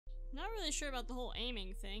Not really sure about the whole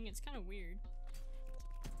aiming thing. It's kind of weird.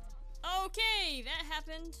 Okay, that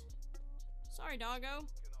happened. Sorry, doggo.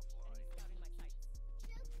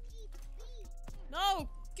 Oh,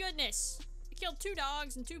 goodness. I killed 2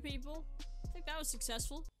 dogs and 2 people. I think that was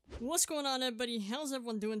successful. What's going on, everybody? How's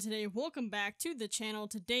everyone doing today? Welcome back to the channel.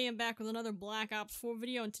 Today I'm back with another Black Ops 4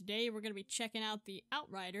 video, and today we're going to be checking out the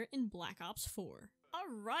Outrider in Black Ops 4.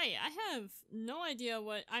 Alright, I have no idea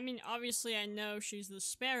what... I mean, obviously I know she's the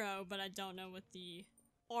Sparrow, but I don't know what the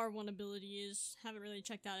R1 ability is. Haven't really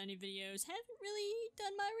checked out any videos. Haven't really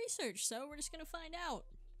done my research, so we're just gonna find out.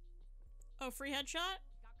 Oh, free headshot?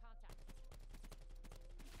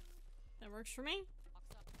 That works for me.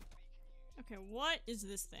 Okay, what is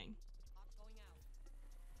this thing?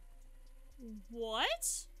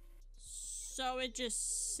 What? So it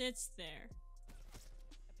just sits there.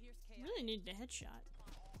 Really needed a headshot.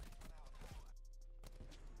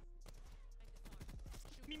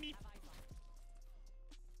 Me.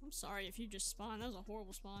 I'm sorry if you just spawned. That was a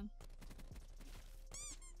horrible spawn.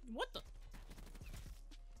 What the?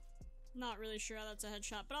 Not really sure how that's a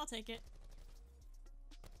headshot, but I'll take it.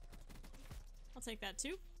 I'll take that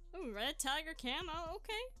too. Ooh, red tiger camo,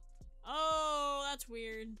 okay. Oh, that's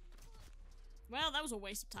weird. Well, that was a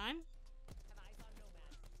waste of time.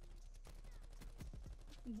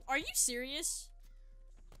 Are you serious?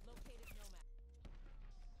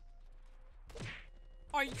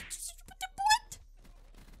 Are you- what?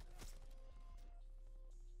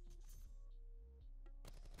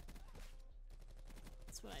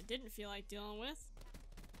 That's what I didn't feel like dealing with.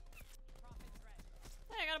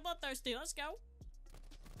 Hey, I got a bloodthirsty, let's go.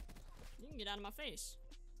 You can get out of my face.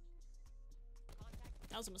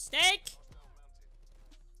 That was a mistake!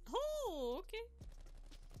 Oh, okay.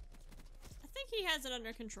 I think he has it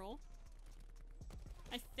under control.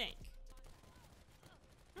 I think.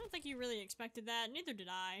 I don't think he really expected that, neither did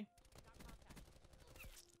I.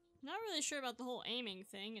 Not really sure about the whole aiming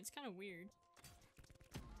thing, it's kind of weird.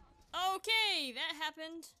 Okay, that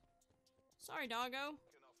happened. Sorry, doggo.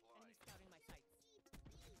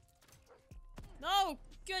 Oh,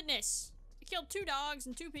 goodness. I killed 2 dogs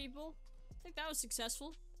and 2 people. I think that was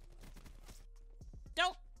successful.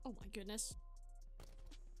 Don't! Oh my goodness.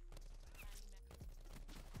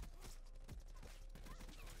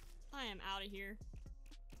 I am out of here.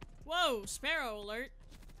 Whoa, Sparrow alert.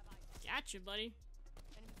 Gotcha, buddy.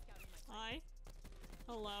 Hi.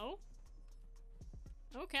 Hello.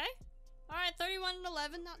 Okay. Alright, 31 and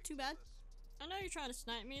 11, not too bad. I know you're trying to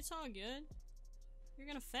snipe me, it's all good. You're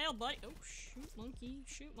gonna fail, buddy. Oh, shoot monkey,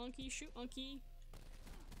 shoot monkey, shoot monkey.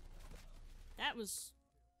 That was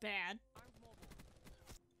bad.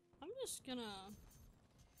 I'm just gonna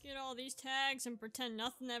get all these tags and pretend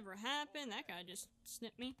nothing ever happened. That guy just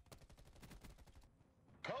snipped me.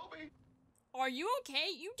 Kobe! Are you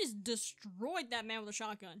okay? You just destroyed that man with a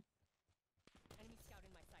shotgun. Enemy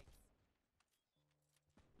scouting my sights.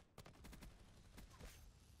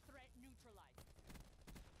 Threat neutralized.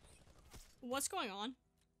 What's going on?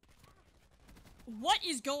 What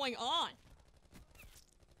is going on?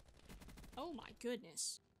 Oh my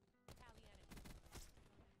goodness.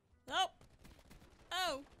 Oh!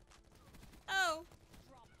 Oh! Oh!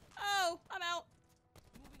 Oh! I'm out!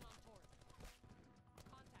 Moving on forward.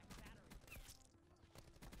 Contact battery.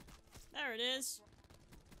 There it is.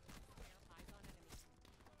 Eyes on enemy.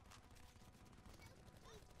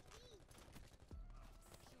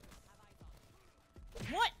 Shooters have eyes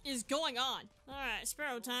on. What is going on? Alright,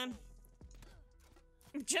 Sparrow time.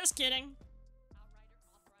 Just kidding.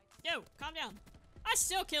 Outrider, Yo, calm down. I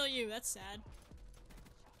still kill you, that's sad.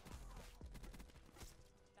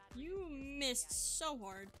 You missed so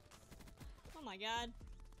hard. Oh my god.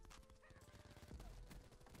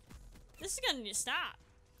 This is gonna need to stop.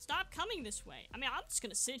 Stop coming this way. I mean, I'm just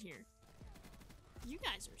gonna sit here. You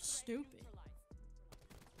guys are stupid.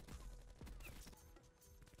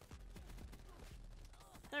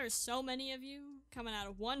 There are so many of you coming out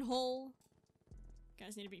of one hole. You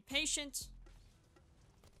guys need to be patient.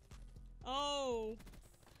 Oh.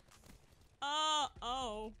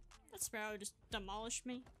 Oh. That Sparrow just demolished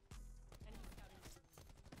me. Enemy scouting.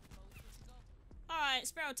 Alright,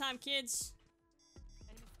 Sparrow time, kids.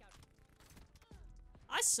 Enemy scouting.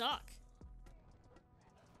 I suck.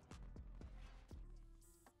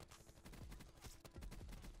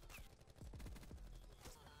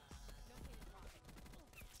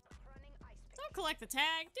 Don't collect the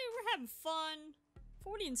tag. Dude, we're having fun.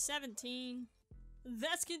 40 and 17.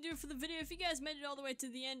 That's gonna do it for the video. If you guys made it all the way to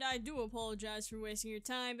the end, I do apologize for wasting your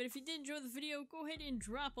time. But if you did enjoy the video, go ahead and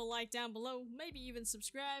drop a like down below. Maybe even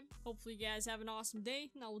subscribe. Hopefully you guys have an awesome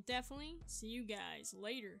day. And I will definitely see you guys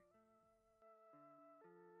later.